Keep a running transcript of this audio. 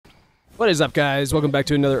What is up, guys? Welcome back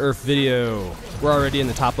to another URF video. We're already in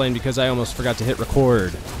the top lane because I almost forgot to hit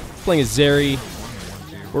record. Playing as Zeri.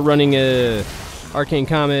 We're running a Arcane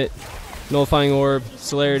Comet, Nullifying Orb,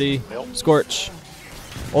 Celerity, Scorch,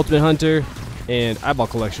 Ultimate Hunter, and Eyeball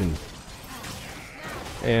Collection.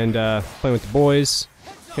 And playing with the boys.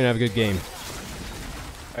 Gonna have a good game.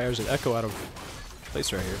 Alright, there's an echo out of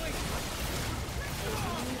place right here.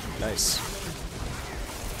 Nice.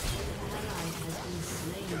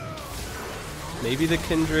 Maybe the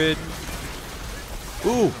Kindred.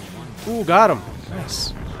 Ooh! Ooh, got him!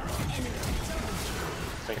 Nice.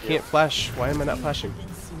 I can't flash. Why am I not flashing?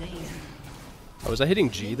 Oh, was I hitting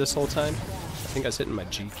G this whole time? I think I was hitting my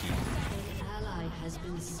G key.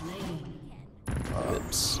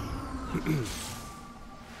 Oops.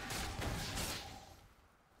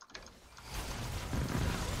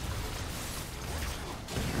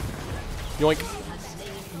 Yoink.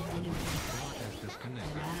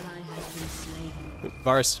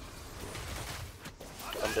 Varus.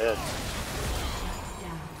 I'm dead.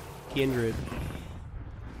 Kindred.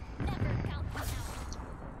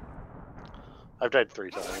 I've died 3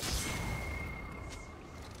 times.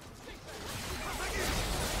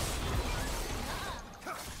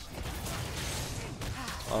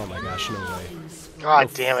 Oh my gosh, no way. God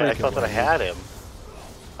No damn it, I freaking thought that I way. had him.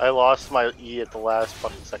 I lost my E at the last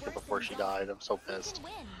fucking second before she died. I'm so pissed. I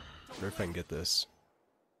wonder if I can get this.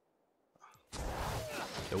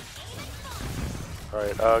 Nope.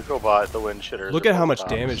 Alright, go bot, the wind shitters. Look at how much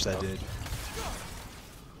damage that did.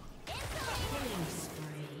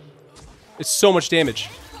 It's so much damage.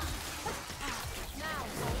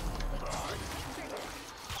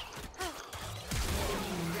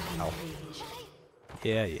 Ow.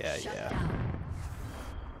 Yeah.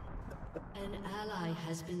 An ally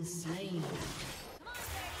has been slain.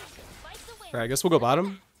 Alright, I guess we'll go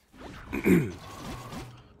bottom.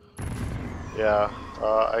 Yeah,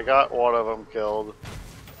 I got one of them killed.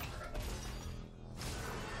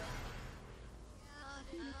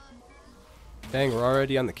 Dang, we're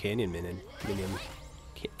already on the canyon minion.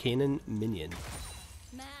 Cannon minion.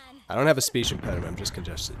 I don't have a speech impediment, I'm just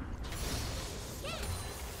congested.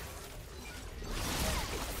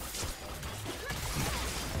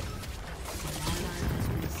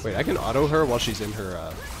 Wait, I can auto her while she's in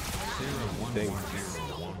her thing.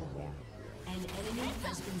 An enemy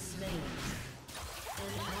has been slain.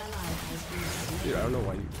 An ally has been slain. Dude, I don't know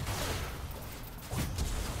why you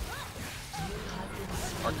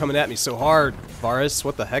are coming at me so hard. Varus,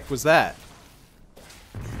 what the heck was that?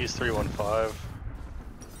 He's 315.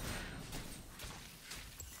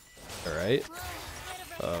 Alright.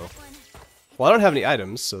 Oh. Well, I don't have any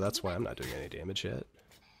items, so that's why I'm not doing any damage yet.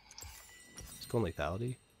 Let's go on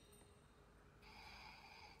lethality.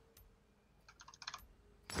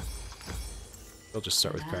 They'll just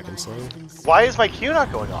start with Kraken Slaying. Why is my Q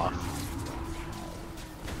not going off?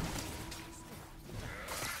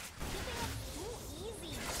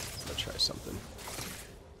 I'll try something.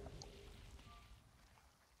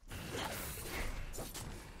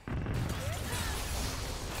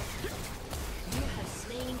 You have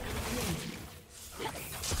slain an enemy.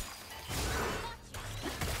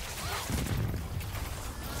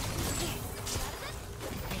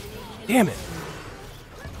 Damn it!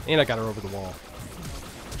 And I got her over the wall.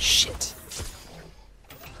 Shit.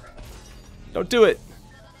 Don't do it!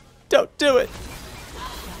 Don't do it!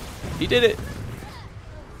 He did it!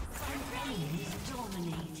 Enemy is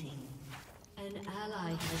dominating. An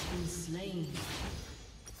ally has been slain.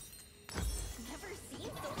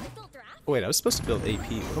 Wait, I was supposed to build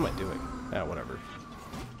AP. What am I doing? Ah, whatever.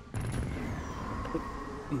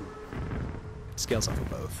 Scales off of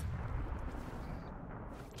both.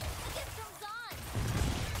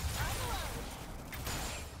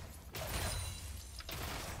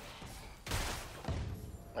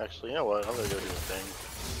 Actually, you know what? I'm gonna go do the thing.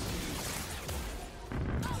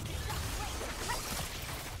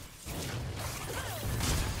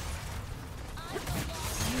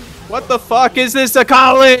 What the fuck is this,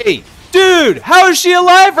 Akali? Dude, how is she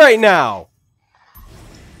alive right now?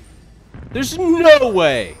 There's no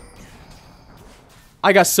way.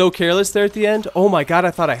 I got so careless there at the end. Oh my god,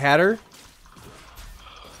 I thought I had her.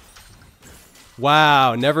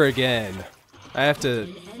 Wow, never again. I have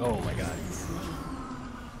to... Oh my god.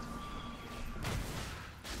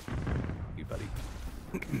 You buddy.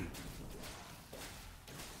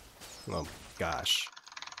 Oh gosh.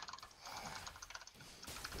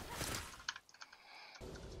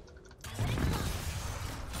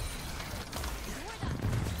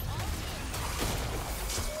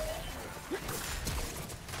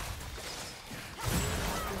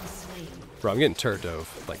 Bro, I'm getting turret dove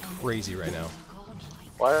like crazy right now.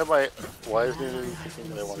 Why is Nunu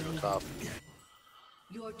thinking that I want to go top?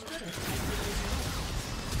 Your turret has been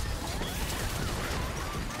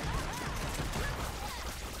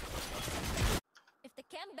If the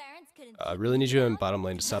Chem Barons couldn't I really need you in bottom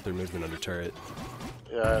lane to stop their movement under turret.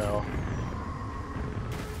 Yeah, I know.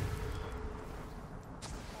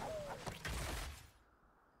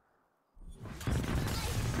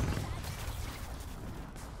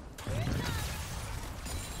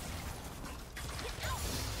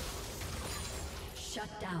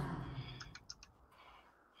 shut down.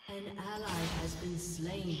 An ally has been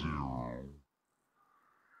slain.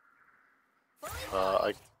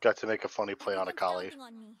 I got to make a funny play on a Kali.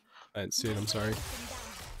 I didn't see it, I'm sorry.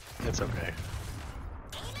 It's okay.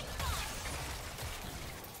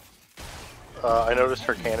 I noticed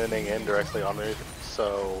her cannoning in directly on me,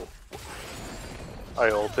 so I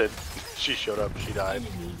ulted. She showed up, she died.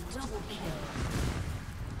 Enemy double kill.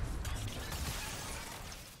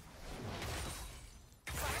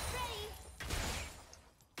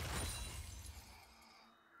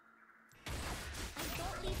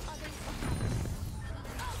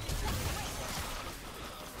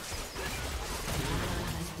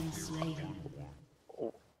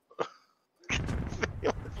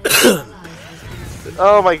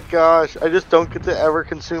 Oh my gosh, I just don't get to ever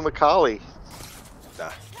consume a Kali. Nah.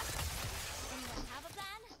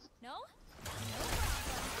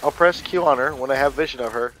 I'll press Q on her when I have vision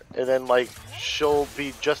of her, and then like she'll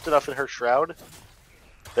be just enough in her shroud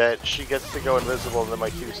that she gets to go invisible and then my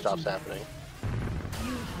Q stops happening.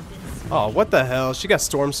 Oh, what the hell? She got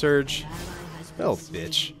Storm Surge. Oh,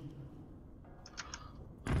 bitch.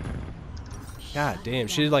 God damn,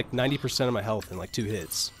 she did like 90% of my health in like 2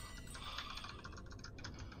 hits.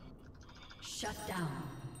 Shut down.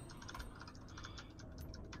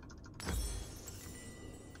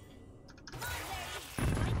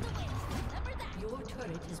 Your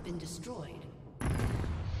turret has been destroyed.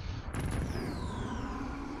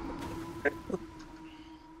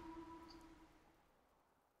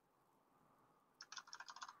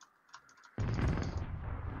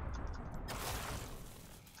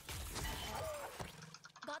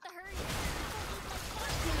 Got the hurry.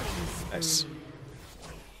 Nice.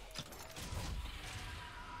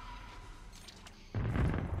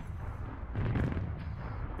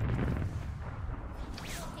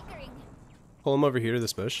 Tinkering. Pull him over here to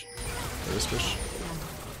this bush. Or this bush.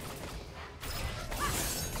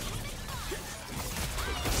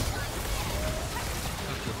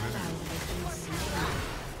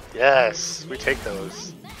 Yes, we take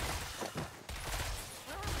those.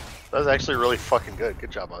 That was actually really fucking good.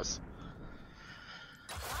 Good job, us.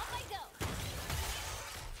 Off I go.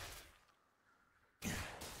 Chem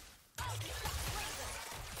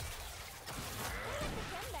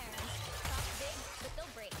Barons. Talk big, but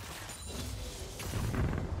they'll break.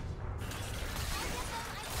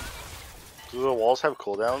 Do the walls have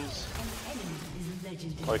cooldowns? An enemy is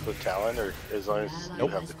legendary. Like with Talon, or as long as you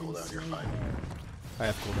have the cooldown, you're fine. I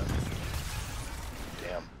have cooldown.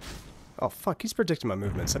 Damn. Oh fuck, he's predicting my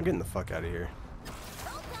movements. I'm getting the fuck out of here.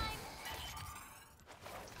 Roll time.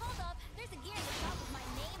 Hold up. There's a gear at the top with my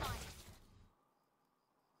name on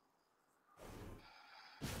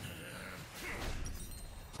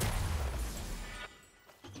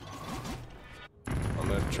it. I'm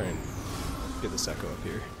gonna try and get this echo up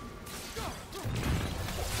here.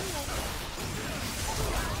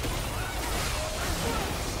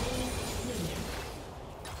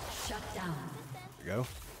 Shut down. There we go.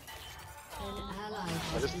 An ally I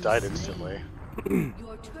has just been died slain. instantly.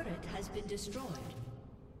 Your turret has been destroyed.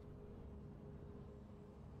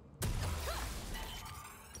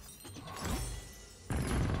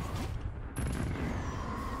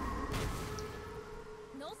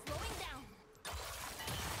 No slowing down.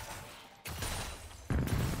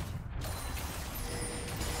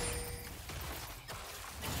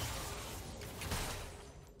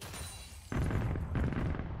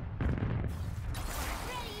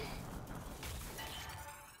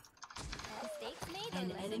 Mistakes made An and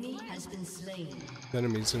lessons enemy learned. has been slain.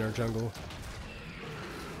 Enemies in our jungle.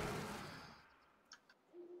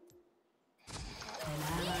 An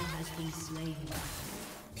ally has been slain.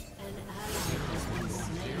 An ally has been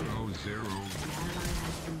slain. An ally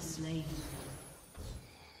has been slain.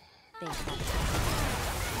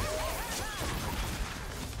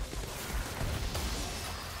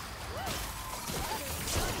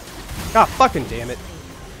 Ah, fucking damn it.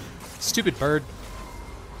 Stupid bird.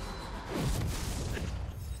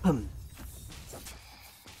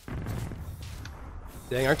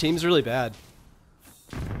 Dang, our team's really bad.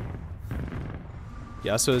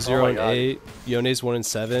 Yasuo 0 my and God. 8. Yone's 1 and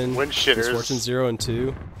 7. Wind shitters. Misfortune 0 and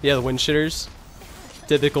 2. Yeah, the wind shitters.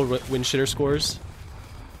 Typical win shitter scores.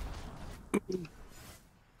 Might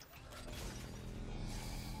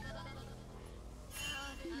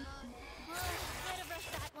have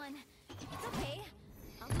rushed that one. It's okay.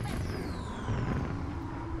 I'll do better.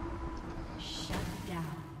 Shut down.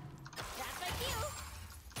 That's my cue.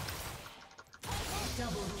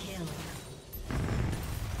 Double kill.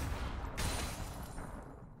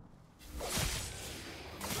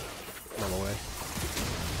 Run away.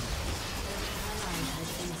 Ally has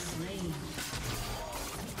been slain.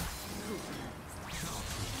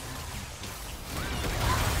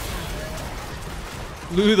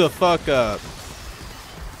 Blew the fuck up.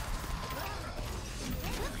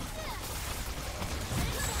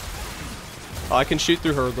 Oh, I can shoot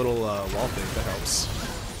through her little wall thing. That helps.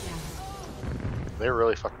 They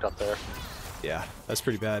really fucked up there. Yeah, that's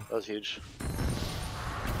pretty bad. That was huge.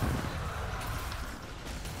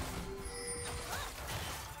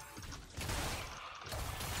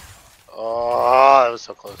 Oh, that was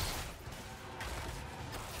so close.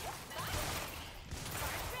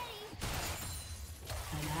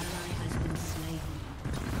 An ally has been slain.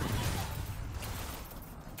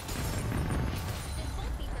 This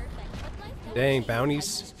won't be perfect, but life goes. Dang, Has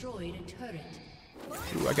bounties. destroyed a turret.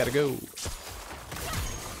 Ooh, I gotta go.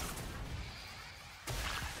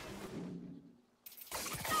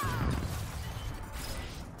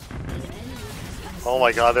 Oh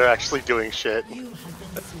my god, they're actually doing shit. You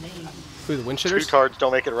have been slain. Ooh, the win Two shitters? cards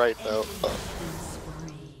don't make it right though.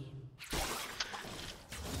 Spree.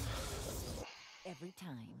 Every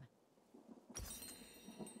time.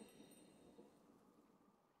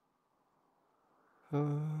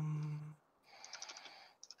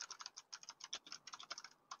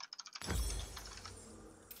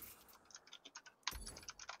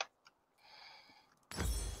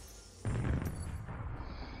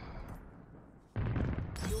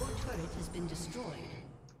 Your turret has been destroyed.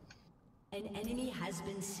 An enemy has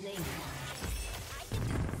been slain.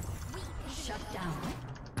 Shut down.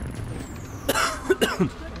 Your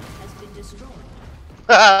turret has been destroyed.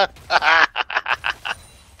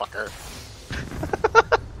 Fucker.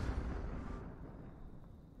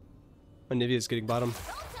 Onivia's getting bottom.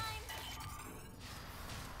 Roll time.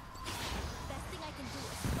 Best thing I can do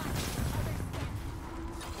is fight others.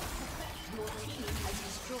 Your team has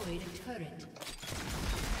destroyed a turret.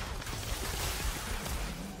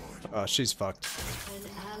 Oh, she's fucked. An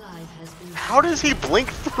ally has been How does he blink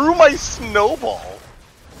through my snowball?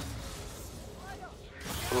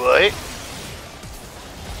 What?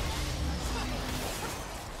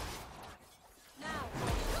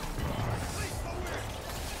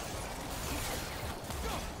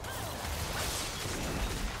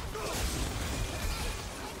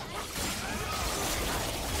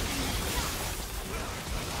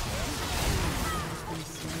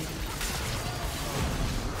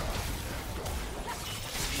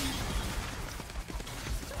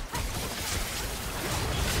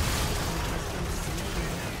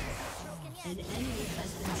 An enemy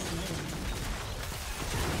has been slain.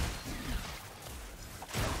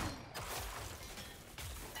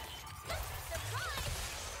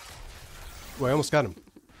 Well, I almost got him.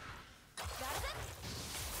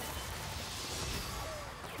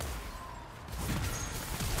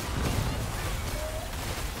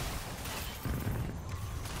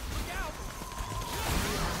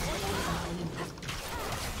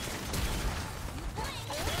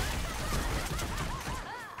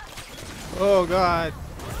 Oh god.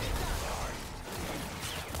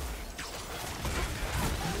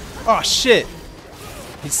 Oh shit.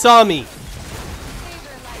 He saw me.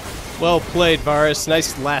 Well played, Varus.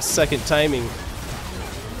 Nice last second timing.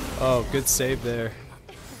 Oh, good save there.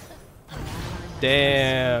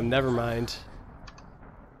 Damn, never mind.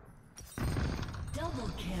 Double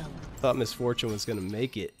kill. Thought Misfortune was gonna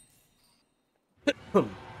make it.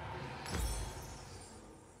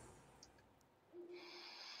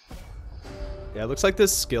 Yeah, it looks like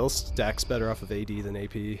this skill stacks better off of AD than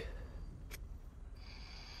AP.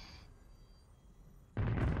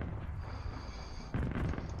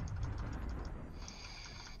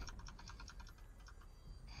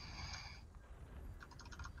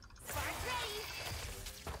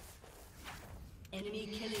 Enemy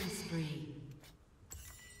killing spree.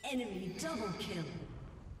 Enemy double kill.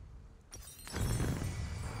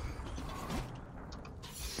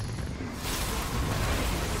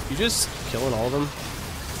 You just killing all of them?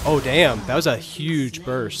 Oh damn, that was a huge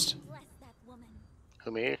burst. Bless that woman.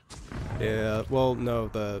 Who, me? Yeah, well no,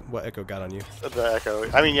 the what Echo got on you. The Echo.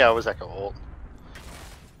 I mean, yeah, it was Echo ult.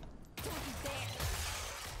 Don't you dare. Aim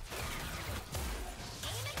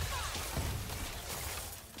and fire.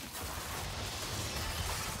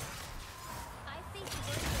 I see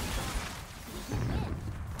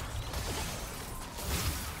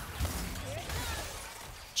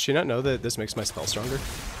she not know that this makes my spell stronger?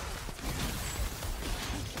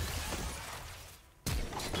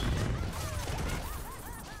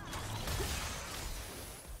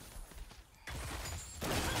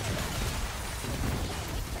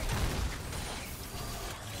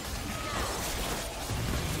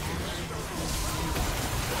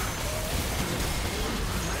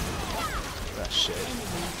 Ah, shit.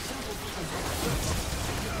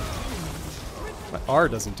 My R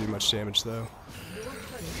doesn't do much damage though.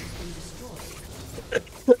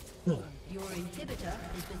 Your inhibitor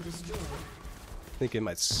has been destroyed. I think it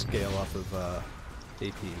might scale off of AP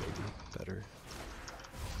maybe better.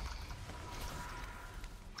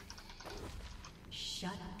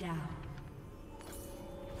 Shut down.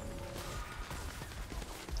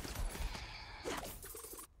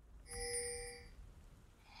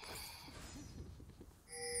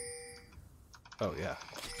 Oh yeah.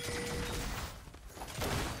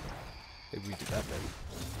 Maybe we do that then.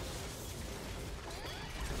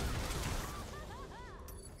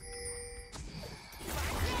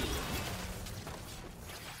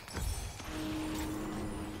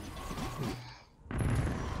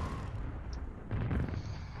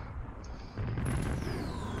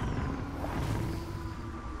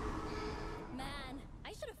 Man,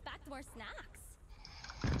 I should have packed more snacks.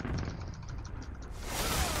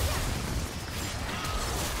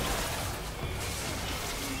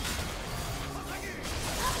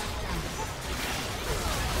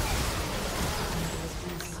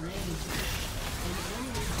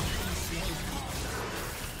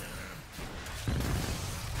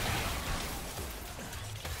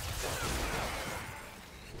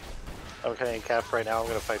 Okay, in cap right now. I'm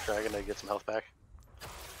gonna fight Dragon to get some health back.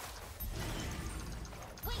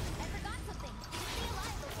 Wait, I forgot something. Stay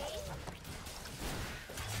alive, okay?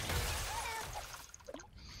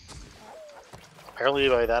 Apparently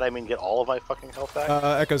by that I mean get all of my fucking health back.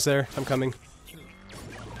 Echo's there. I'm coming.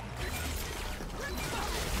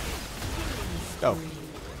 Oh.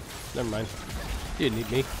 Never mind. You didn't need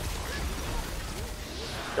me.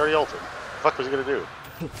 He already ulted. The fuck was he gonna do?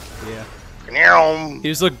 Yeah. Meow. He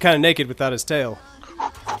was looking kind of naked without his tail.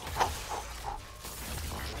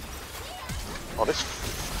 Oh, this.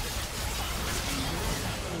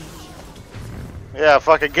 Yeah,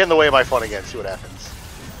 fucking get in the way of my fun again. See what happens.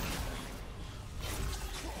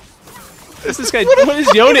 What's this guy? What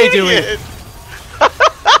is Yone doing? Idiot. I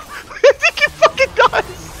think he fucking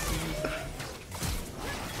dies.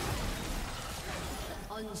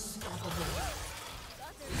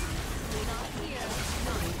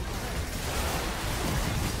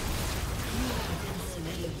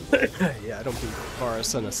 Yeah, I don't beat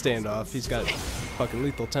Varus on a standoff. He's got fucking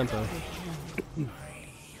lethal tempo. Your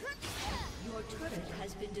turret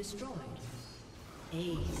has been destroyed.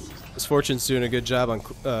 Ace. Misfortune's doing a good job on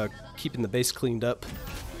keeping the base cleaned up.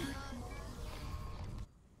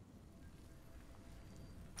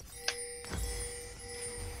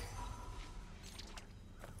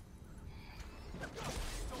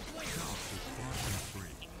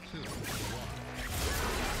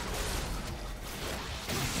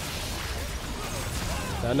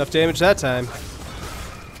 Not enough damage that time.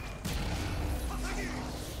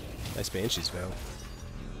 Nice Banshees, though.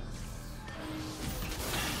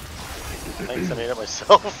 Thanks, I made it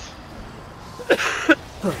myself. I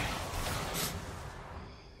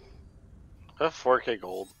have 4K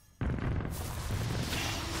gold. Do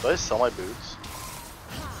I sell my boots?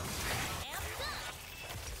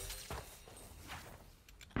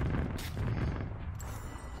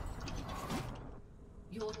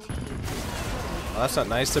 Your team has Oh, that's not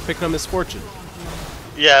nice. They're picking up Misfortune.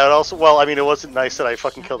 Yeah, and also, well, I mean, it wasn't nice that I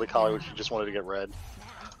fucking killed the collie, which you just wanted to get red. Man,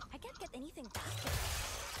 I can't get anything back.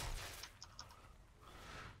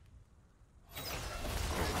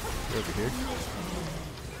 You're over here.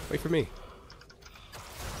 Wait for me.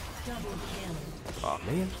 double kill. Aw,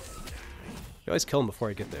 man. You always kill him before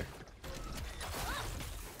I get there.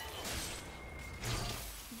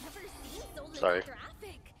 Never seen so little Sorry.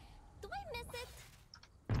 traffic. Do I miss it?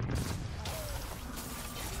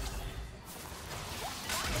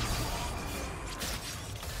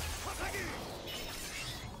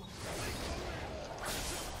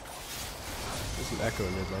 There's an Echo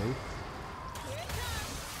in mid lane.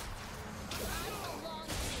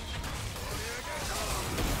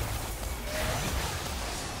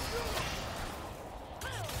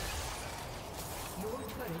 Your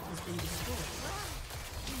turret has been destroyed.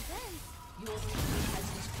 Your team has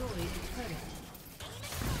destroyed the turret.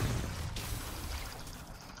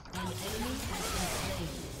 An enemy has been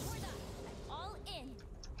slain. All in.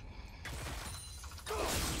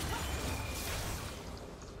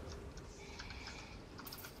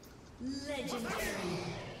 Legendary.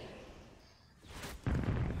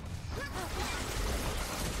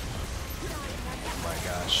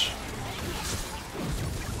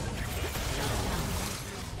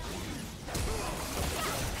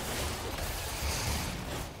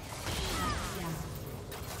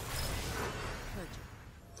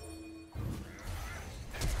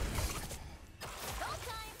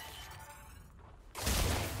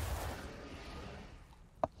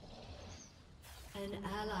 An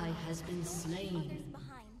ally has been slain.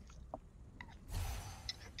 Behind.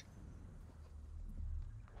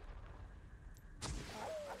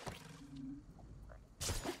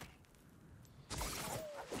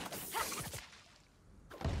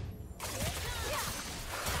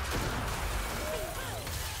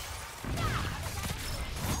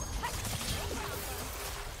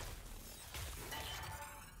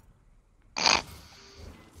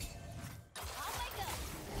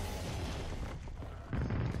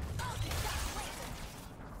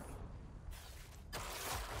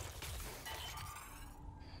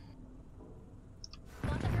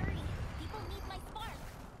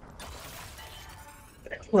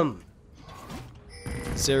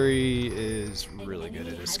 Zeri is really good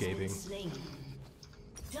at escaping.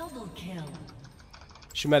 Double kill.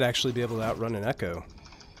 She might actually be able to outrun an Echo.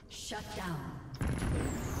 Shut down.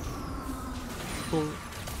 Boom.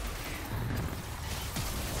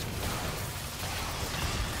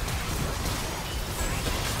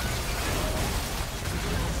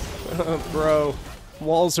 Bro,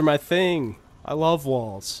 walls are my thing. I love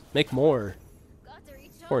walls. Make more. Got to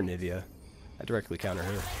reach Or Nivea. I directly counter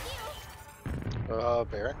her.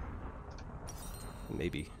 Baron.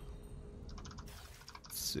 Maybe.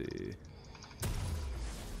 Let's see.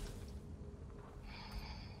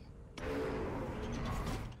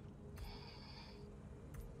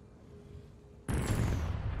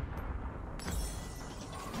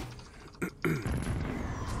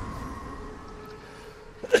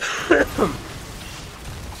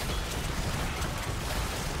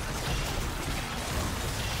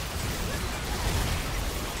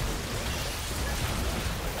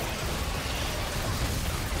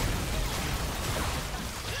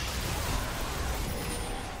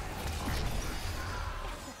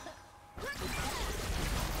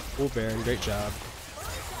 Cool, Baron. Great job.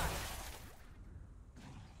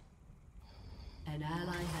 An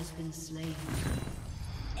ally has been slain.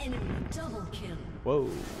 Enemy double kill. Whoa,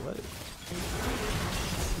 what? An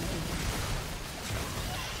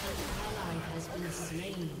ally has been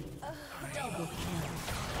slain. Double kill.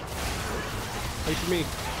 Wait for me.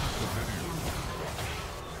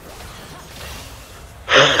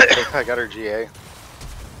 I got her GA.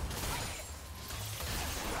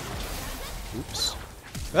 Oops.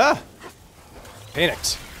 Ah!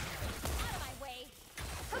 Panicked. out of my way.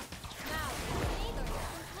 Now, neither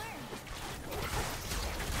learn.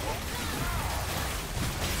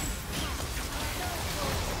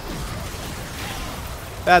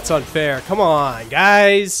 That's unfair. Come on,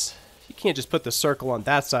 guys. You can't just put the circle on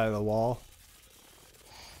that side of the wall.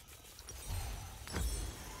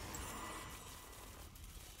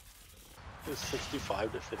 It's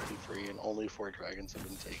 65 to 53, and only 4 dragons have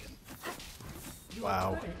been taken. Your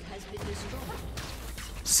Wow. turret has been destroyed.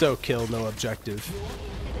 So kill, no objective. Your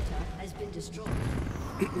inhibitor has been destroyed.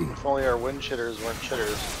 If only our wind chitters weren't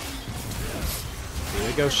chitters. Here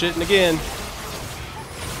we go shitting again.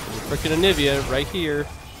 Freaking Anivia right here.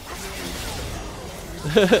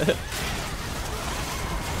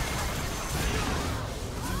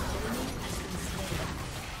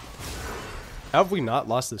 How have we not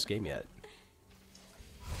lost this game yet?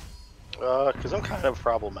 Because I'm kind of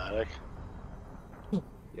problematic.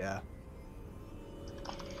 Yeah.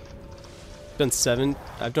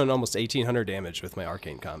 I've done almost 1,800 damage with my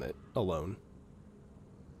Arcane Comet alone.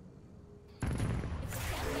 If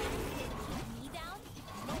Step can keep me down,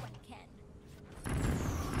 no one can.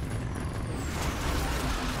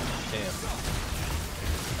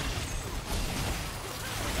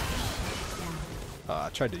 Damn. I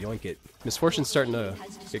tried to yoink it. Misfortune's starting to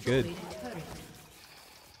get good.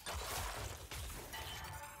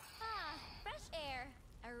 Ah, fresh air.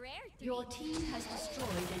 A rare treat. Your team has destroyed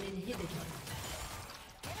an inhibitor.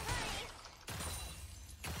 In a hurry.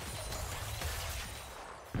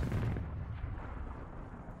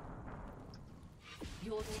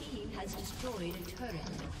 Your team has destroyed a turret.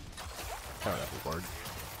 I don't have a word.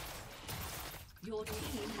 Your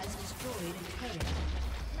team has destroyed a turret.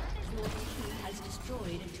 Your team has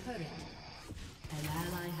destroyed a turret. An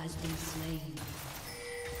ally has been slain.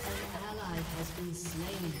 An ally has been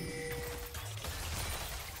slain.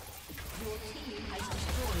 Your team has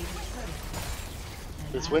destroyed a turret.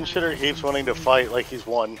 An This ally wind chitter has keeps been wanting to slain. fight like he's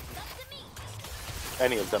won. Up to me.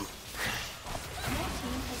 Any of them. Your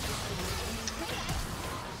team has destroyed an inhibitor.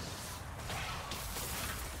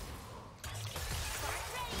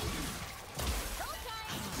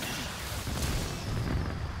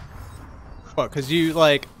 What, because you,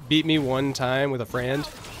 like, beat me one time with a friend?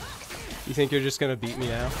 You think you're just gonna beat me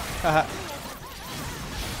now? Haha.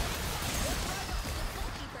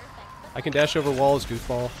 I can dash over walls,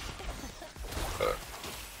 goofball.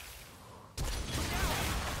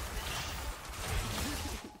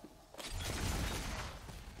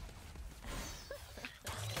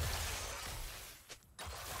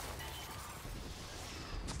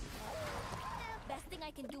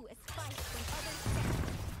 can do is fight when others can't.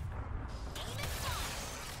 Aim and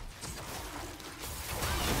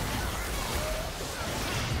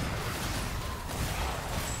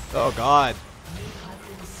fire. Oh god.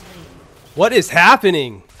 What is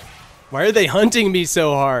happening? Why are they hunting me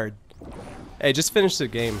so hard? Hey, just finish the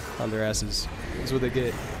game on their asses. That's what they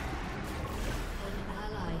get. An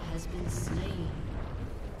ally has been slain.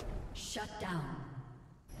 Shut down.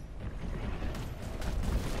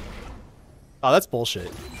 Oh, that's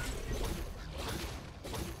bullshit.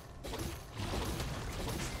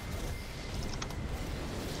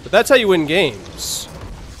 But that's how you win games.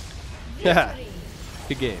 Yeah.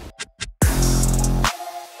 Good game.